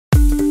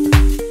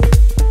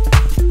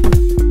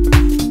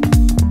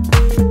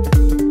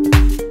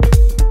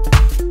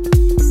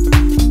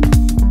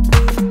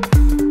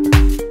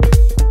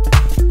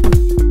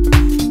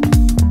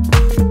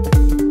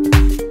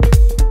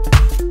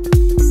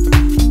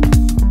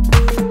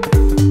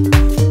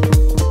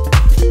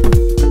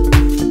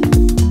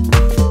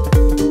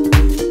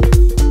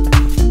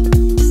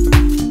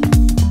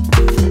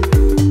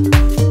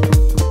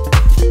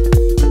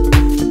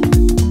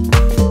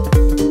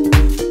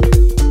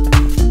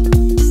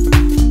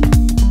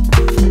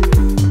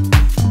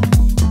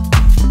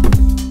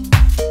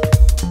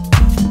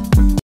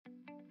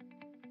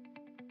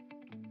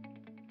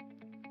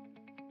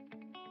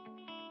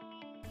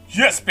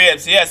Yes,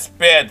 babes. Yes,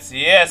 babes.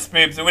 Yes,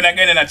 babes. We win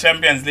again in a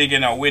Champions League, you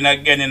know. Win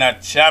again in a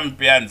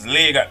Champions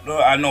League.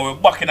 I know we're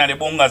back in the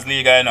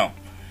Bundesliga, you know.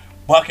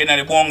 Back in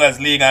the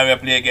Bundesliga and we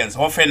play against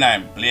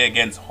Hoffenheim. Play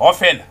against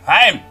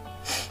Hoffenheim.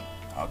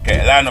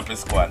 Okay, line up the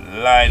squad.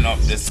 Line up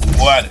the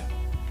squad.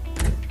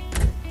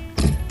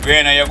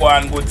 Rainer, you're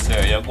going good,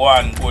 sir. You're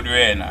going good,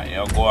 Rainer.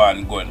 You're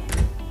going good.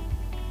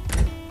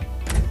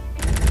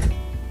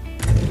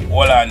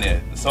 Hold on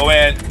there. So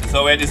where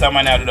this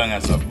man have done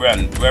here, sir?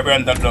 Brandt. Where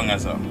Brandt have done here,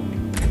 sir?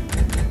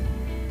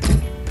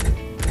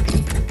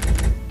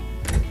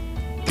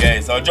 Okay,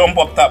 so jump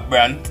up top,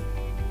 Brandt.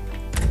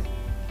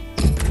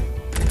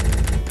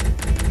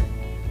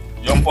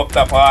 Jump up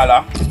top,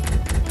 Hala.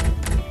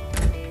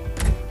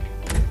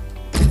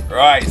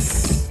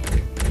 Rice.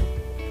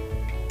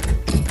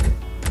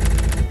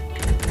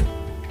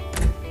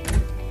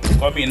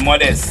 Come in,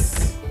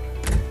 Modest.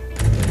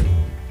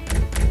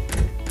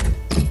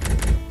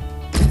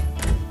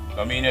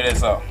 Come in here,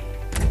 sir.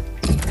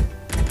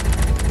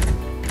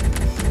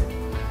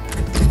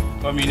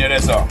 Come in here,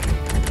 sir.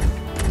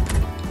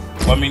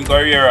 Come in,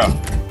 Guerrero.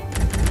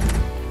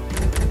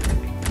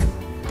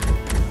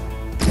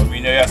 Come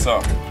in here,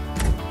 sir.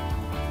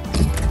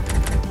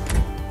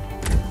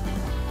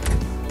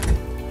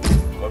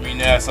 Come in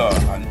here, sir.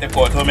 And take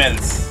out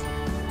Hummels.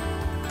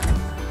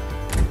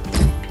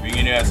 Bring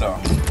in here, sir.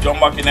 Jump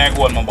back in our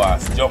goal, my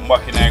boss. Jump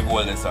back in our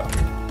goal, sir.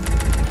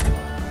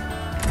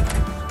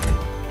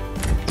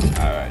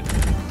 Alright.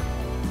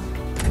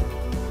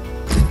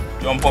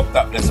 Jump up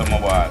top there, my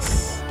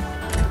boss.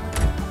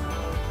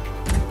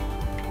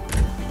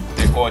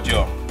 Take out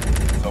you.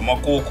 So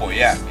Moukoko,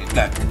 yeah, it's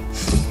that.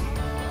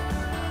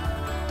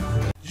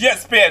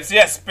 Yes, babes,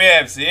 yes,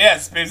 babes,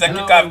 yes, babes. Kick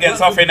off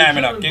against Hoffenheim,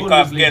 you know. Kick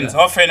off against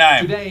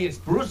Hoffenheim.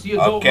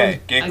 Okay,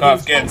 kick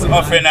off against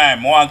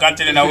Hoffenheim. One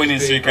continue the winning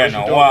streak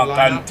now. One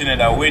continue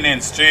the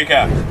winning streak.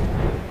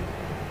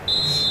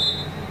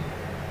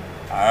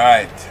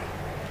 Alright.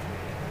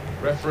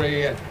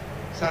 Referee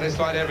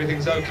satisfied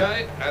everything's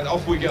okay, and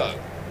off we go.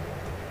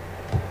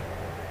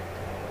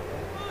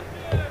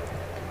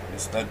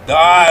 Mr.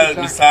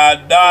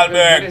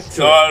 Dahlberg,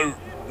 so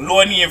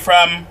loaning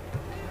from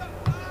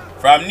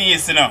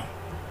Nice, you know.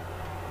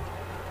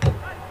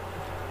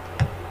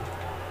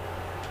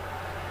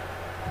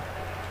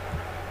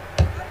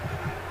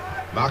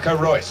 Marco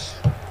Reus.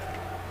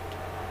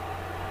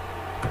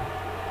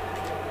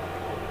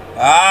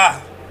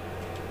 Ah.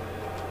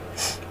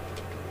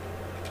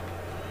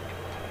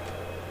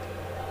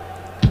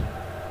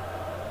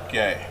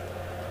 Okay.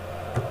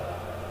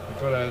 We've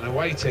got an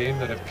away team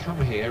that have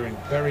come here in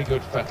very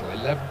good fettle.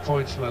 11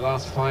 points from the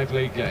last 5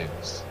 league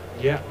games.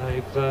 Yeah,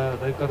 they've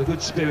got a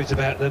good spirit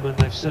about them, and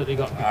they've certainly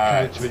got good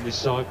character in this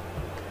side.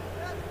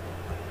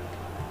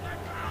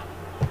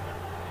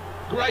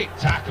 Great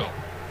tackle.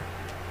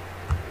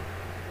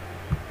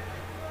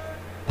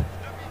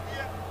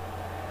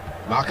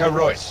 Marco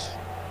Reus.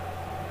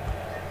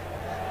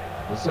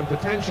 There's some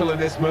potential in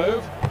this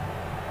move.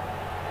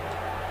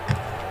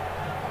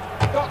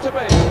 Got to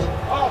be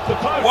off the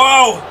post.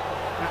 Whoa!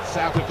 That's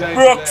out of danger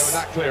Brooks. there with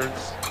that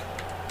clearance.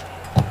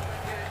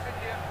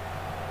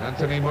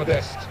 Anthony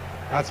Modest.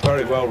 That's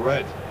very well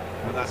read,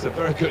 and that's a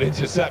very good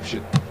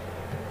interception.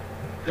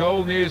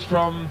 Goal news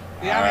from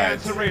the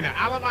Allianz Arena.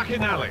 Alan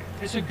McInally.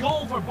 It's a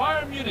goal for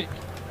Bayern Munich.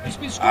 It's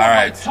been scored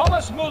by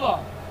Thomas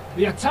Müller.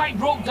 The attack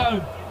broke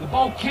down. The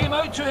ball came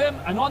out to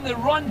him, and on the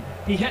run,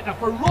 he hit a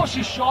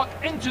ferocious shot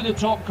into the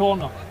top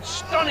corner.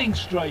 Stunning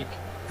strike.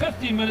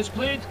 15 minutes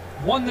played,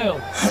 1-0.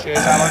 Cheers,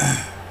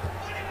 Alan.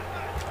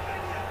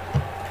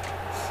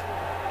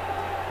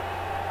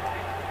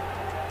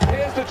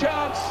 Here's the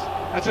chance.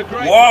 That's a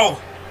great. Whoa!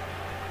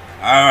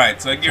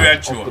 Alright, so give it a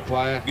chew.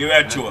 Give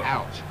it a chew.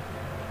 Out.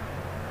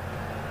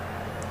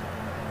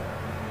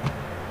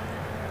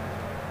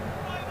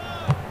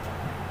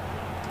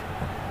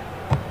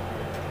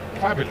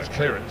 Fabulous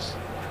clearance.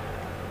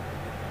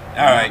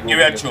 Alright, give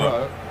it a chew.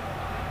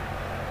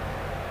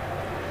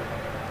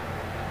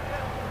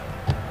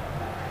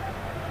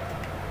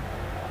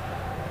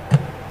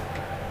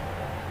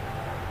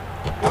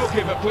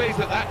 Goalkeeper pleased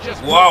that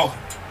just Wow.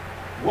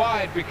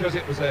 wide because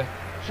it was a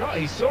shot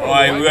he saw.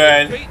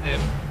 Right. Beaten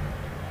him.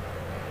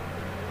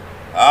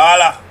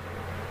 Hala.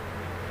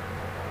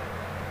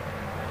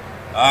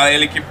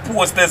 Ele que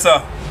posta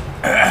essa.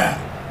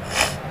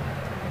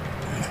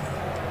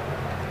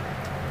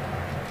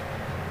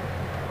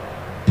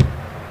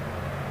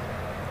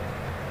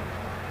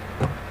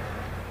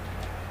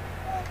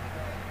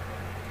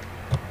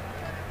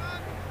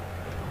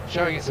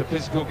 Showing it's a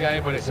physical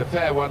game when it's a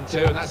fair one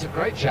too, and that's a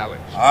great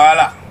challenge.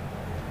 Hala.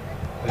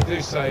 They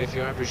do say if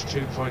you average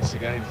 2 points a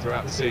game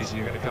throughout the season,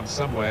 you're going to come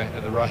somewhere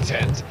at the right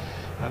end.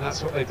 And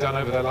that's what they've done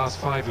over their last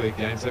 5 league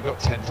games. They've got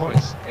 10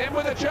 points. In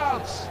with a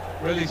chance.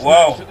 Really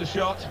snatched at the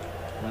shot,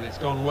 and it's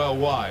gone well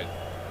wide.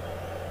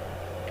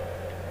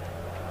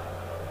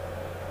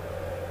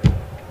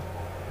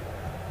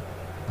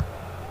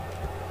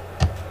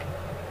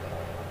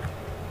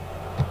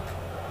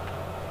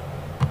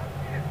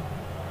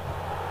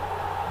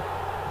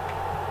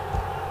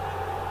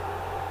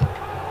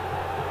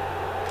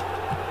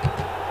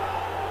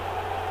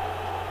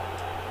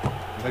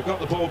 And they've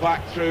got the ball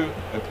back through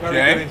a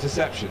very good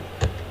interception.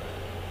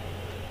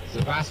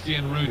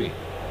 Sebastian Rudy.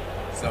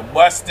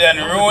 Sebastian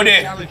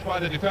Rudy. Challenged by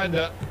the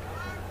defender.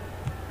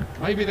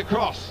 Maybe the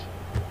cross.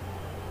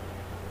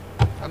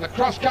 And the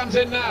cross comes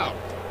in now.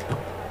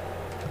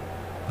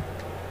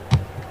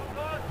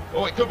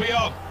 Oh, it could be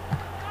on.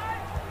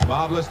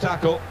 Marvellous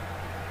tackle.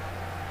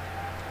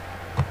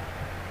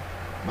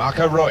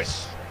 Marco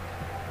Reus.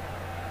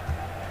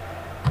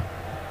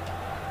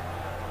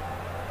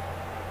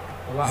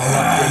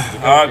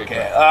 Well,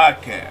 okay.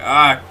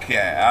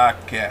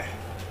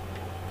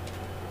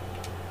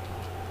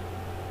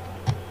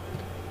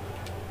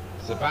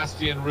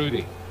 Sebastian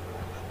Rudy.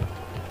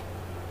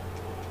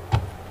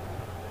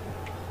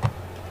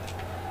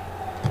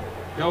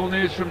 Goal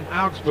news from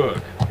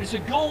Augsburg. It's a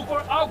goal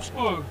for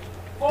Augsburg.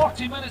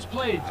 40 minutes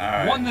played.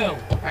 1-0.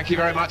 Thank you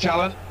very much,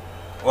 Alan.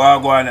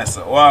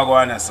 Wagwanessa.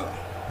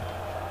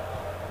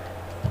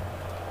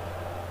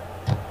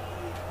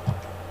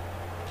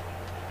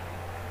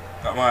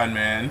 Come on,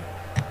 man.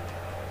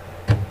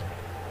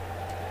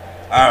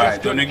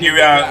 Alright, wanna give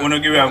you a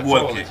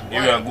goal kick.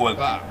 Give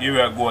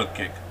you a goal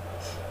kick.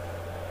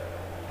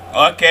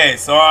 Okay,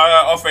 so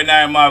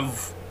Hoffenheim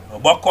have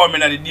Moukoko in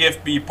the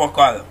DFB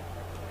Pokal.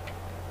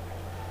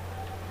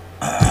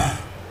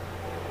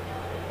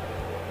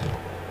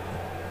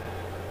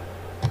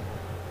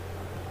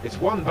 It's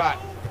one back.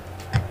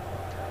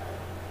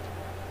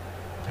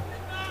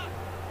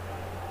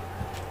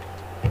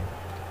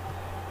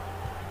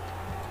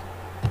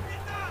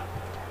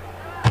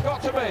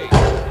 Got to be.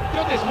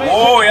 Goodness me.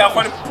 Oh, yeah,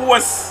 for the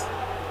post.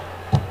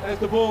 There's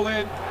the ball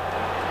in.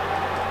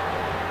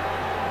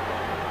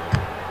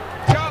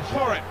 Chance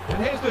for it.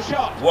 And here's the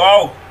shot.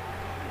 Wow.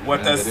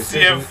 What a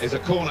save. Is a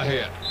corner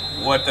here.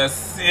 What a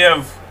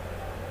save.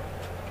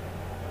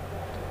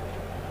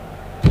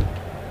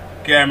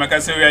 Okay, I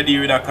can see we are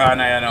dealing with a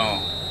corner, you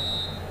know.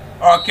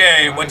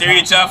 Okay, but you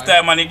reach half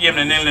time and the game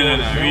the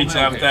 0-0. Reach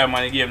half time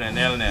and the game the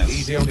 0-0.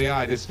 Easy on the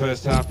eye this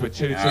first half with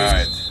two teams.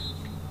 Alright.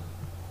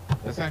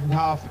 The second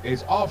half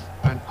is off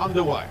and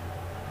underway.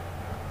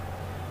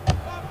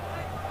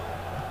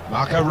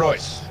 Marco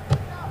Reus.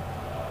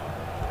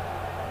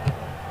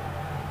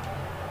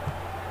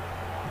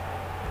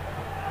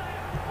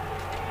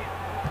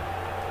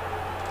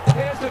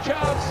 Here's the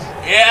chance.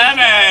 Yeah,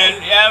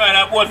 man.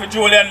 A goal for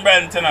Julian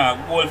Brandt, you know.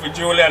 Goal for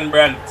Julian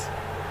Brandt.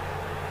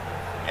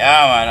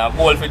 Yeah, man. A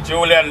goal for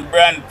Julian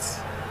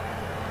Brandt.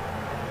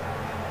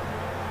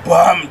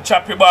 Bam.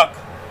 Chop you back.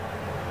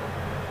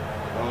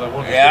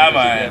 Well, yeah,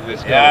 man.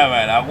 Yeah,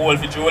 man. A goal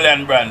for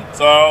Julian Brandt.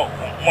 So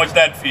much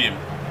that for him.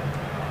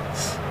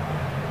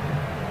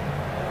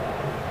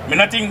 I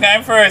don't think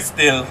I'm first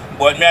still,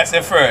 but I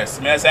say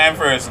first. I say I'm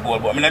first goal,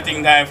 but I don't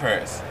think I'm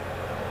first.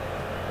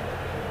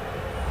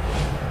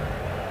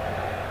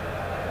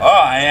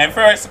 Oh, I'm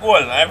first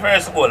goal.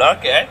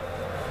 Okay.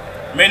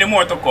 Many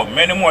more to come.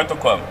 And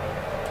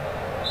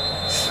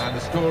the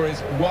score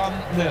is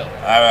 1-0.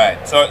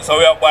 Alright, so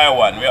we're up by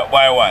one. And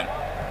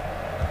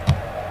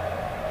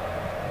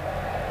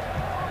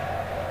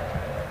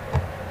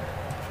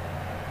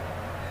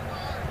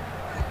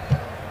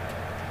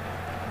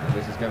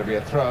this is going to be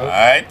a throw.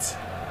 Alright.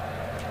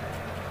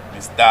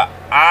 Mr.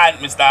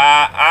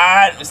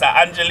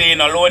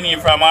 Angelino Loni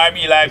from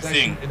RB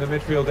Leipzig. In the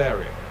midfield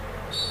area.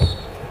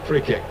 Free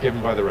kick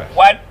given by the ref.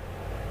 What?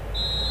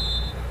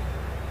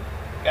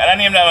 Got a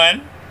name that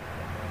man?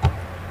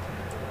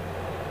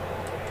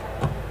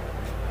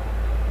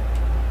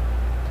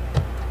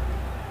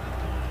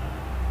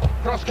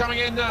 Cross coming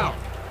in now.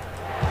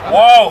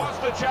 Whoa! What's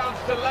the chance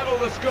to level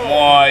the score?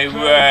 My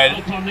word.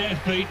 Up on their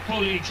feet,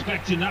 fully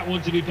expecting that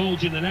one to be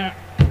bulging the net.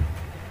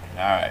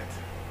 Alright.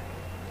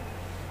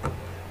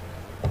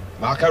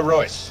 Marco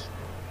Reus.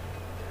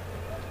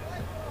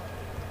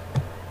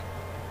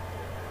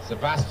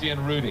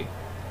 Sebastian Rudy.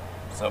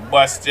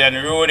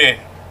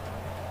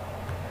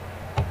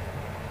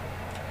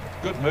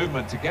 Good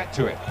movement to get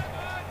to it.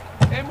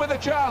 In with a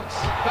chance.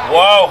 That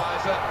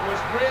was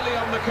really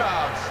on the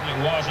cards. It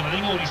was, and I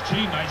think all his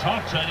teammates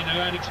are turning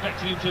around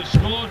expecting him to have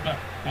scored, but...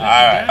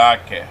 Alright,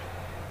 okay.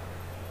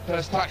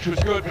 First touch was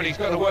good, but he's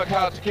got to work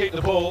hard to keep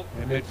the ball.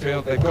 In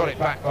midfield, they've got it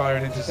back via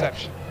an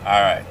interception.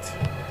 Alright.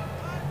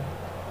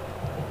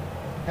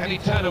 Can he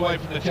turn away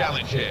from the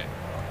challenge here?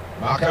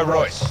 Marco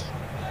Reus.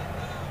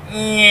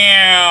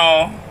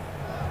 Meow.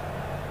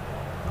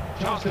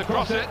 Chance to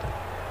cross it.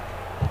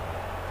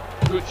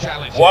 Good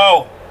challenge.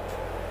 Whoa.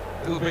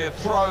 It'll be a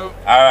throw.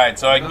 Alright,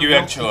 so I give you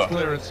a sure.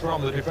 Clearance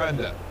from the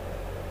defender.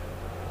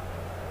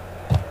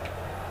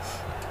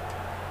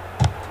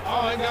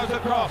 Oh, and goes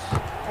across.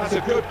 That's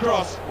a good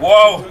cross.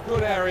 Whoa. It's a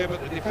good area,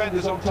 but the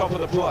defender's on top of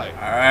the play.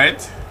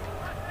 Alright.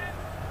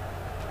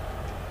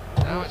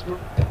 Now it's...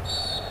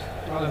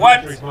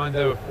 Well, in his mind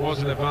there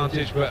was an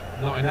advantage, but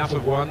not enough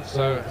of one,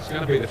 so it's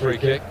going to be the free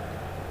kick.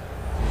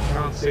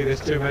 Can't see this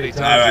too many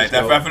times. Alright,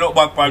 if I look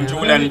back on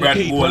Julian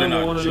Brandt goal,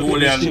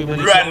 Julian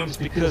Brandt.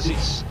 Because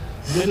it's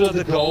middle of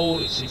the goal,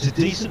 it's a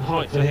decent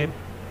height for him.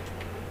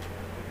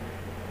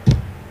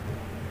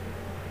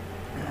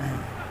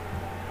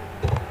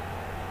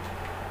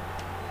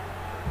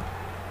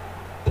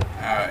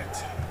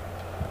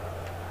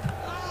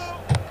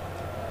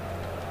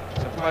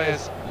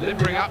 players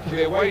limbering up for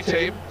the away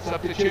team.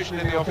 Substitution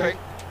in the offing.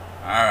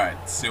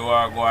 Alright, see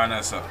what go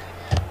on, sir.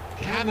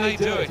 Can they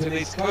do it in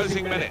these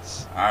closing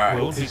minutes? Alright.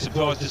 I won't be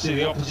surprised to see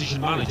the opposition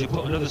manager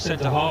put another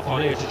centre-half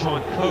on here to try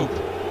and cope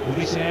with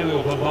this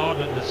aerial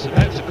bombardment that's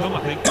about to come,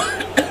 I think.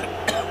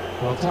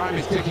 Well, time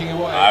is ticking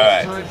away.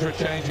 Alright. It's time for a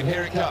change, and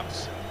here it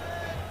comes.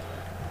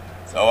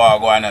 So what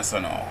go on,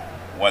 sir, now?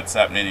 What's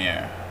happening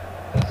here?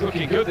 It's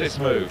looking good, this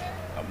move.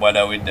 No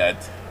bother with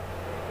that.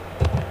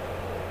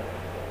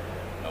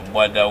 No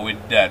bother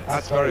with that.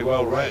 That's very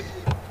well read,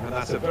 and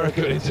that's a very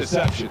good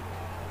interception.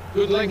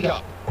 Good link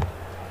up.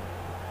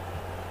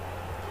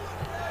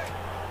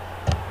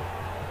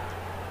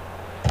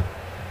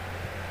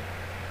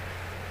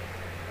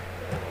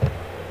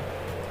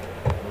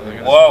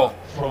 Whoa!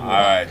 From the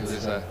Alright. because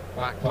it's a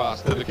back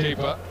pass to the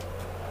keeper.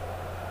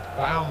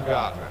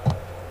 Baumgartner.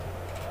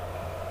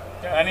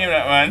 I knew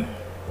that, man.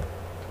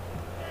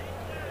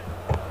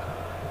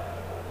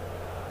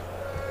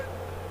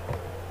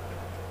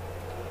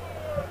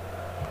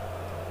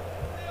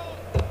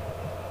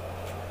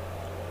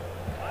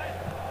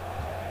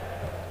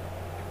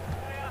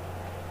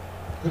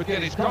 Could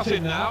get his cross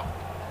in now.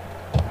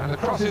 And the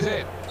cross is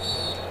in.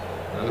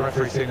 And the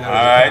referee's seen that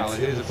Alright. as a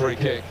foul. It is a free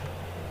kick.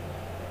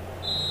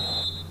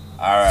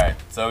 Alright,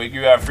 so we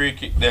give you a free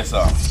kick there,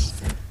 sir.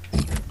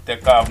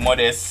 Take off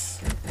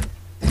Modest.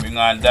 Bring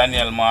on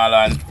Daniel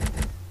Marlon.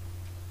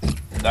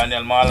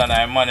 Daniel Marlon,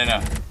 I'm man, you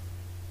know.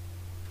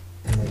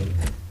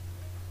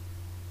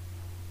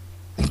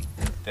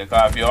 Take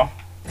off you.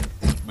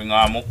 Bring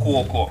on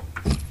Moukoko.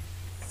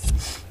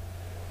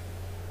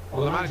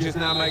 Well, the manager's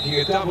now making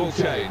a double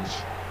change.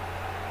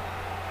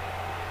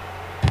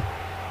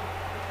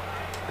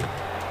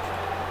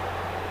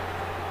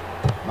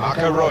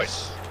 Marco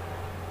Reus.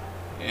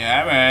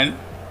 Yeah, man.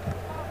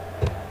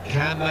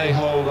 Can they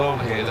hold on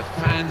here? The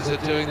fans are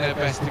doing their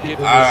best to give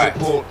them Alright. the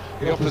support.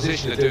 The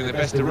opposition are doing their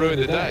best to ruin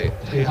the day.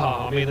 Yeah,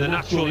 I mean, the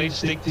natural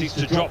instinct is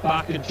to drop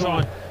back and try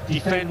and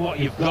defend what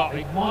you've got.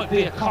 It might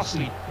be a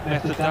costly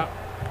method, that.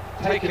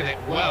 Taking it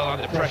well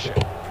under pressure.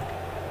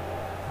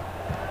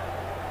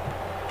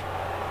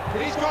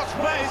 He's got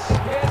space.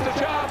 Here's the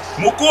chance.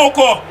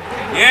 Moukoko.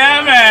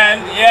 Yeah,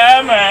 man.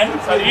 Yeah, man.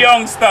 It's a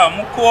youngster,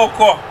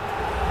 Moukoko.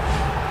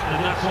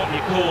 And that's what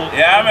you call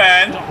Yeah,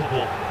 man.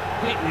 unstoppable.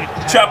 Hit with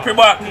power, Chop it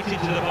back. hit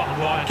into the bottom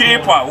right.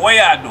 Keeper, what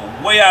you do?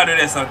 What you do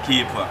this, sir,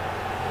 keeper?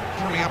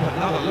 Coming up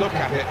another look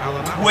at it,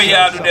 Alan. That What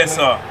shows you do this,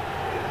 something.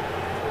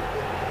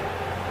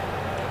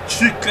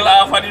 sir? Trickle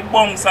off of the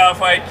bounce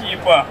off of the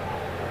keeper.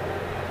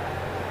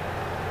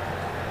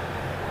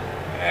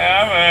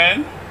 Yeah,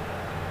 man.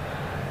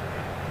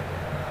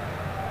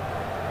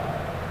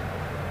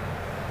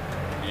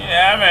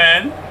 Yeah,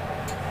 man.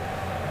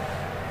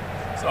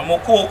 So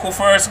Moukoko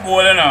first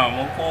goal, you know.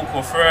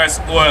 Moukoko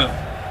first goal.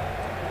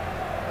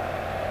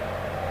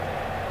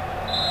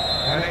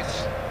 And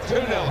it's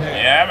 2-0 here.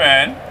 Yeah,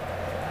 man.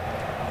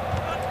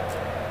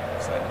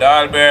 So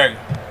Dahlberg.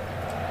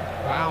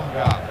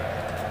 Baumgartner.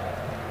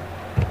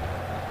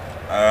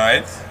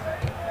 Alright.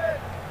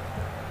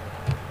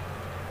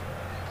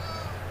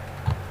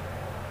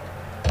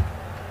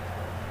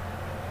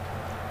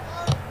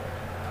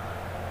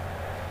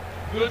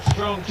 Good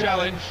strong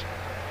challenge.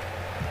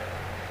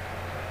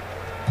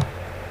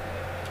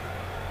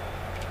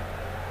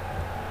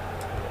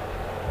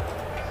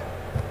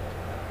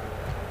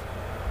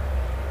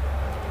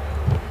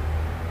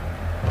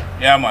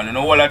 Yeah, man, you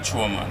know what I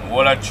throw, man.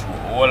 What I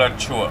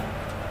throw.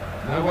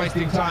 No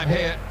wasting time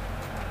here.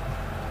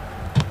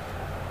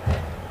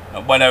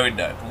 No bother with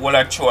that. What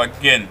I throw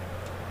again.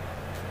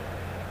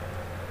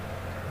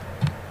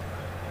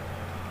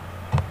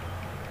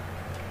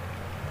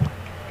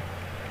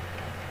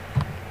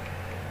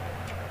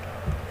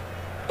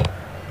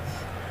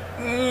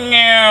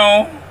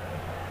 No.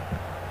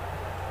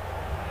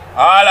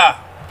 Hala.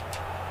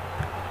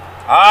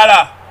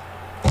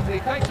 He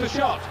takes the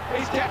shot.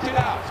 He's kept it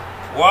out.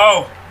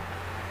 Wow.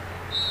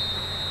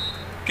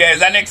 Okay, is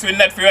that next win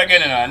net for you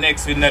again? You know?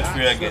 Next win net for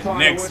you again.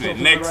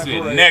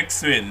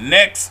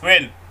 Next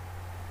win.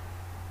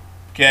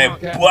 Okay,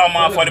 bomb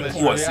off for the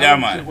post. Yeah,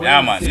 man.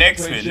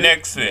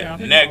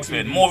 Next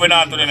win. Moving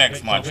on to the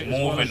next match.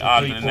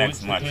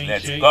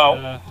 Let's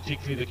go.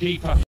 Particularly the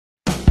keeper.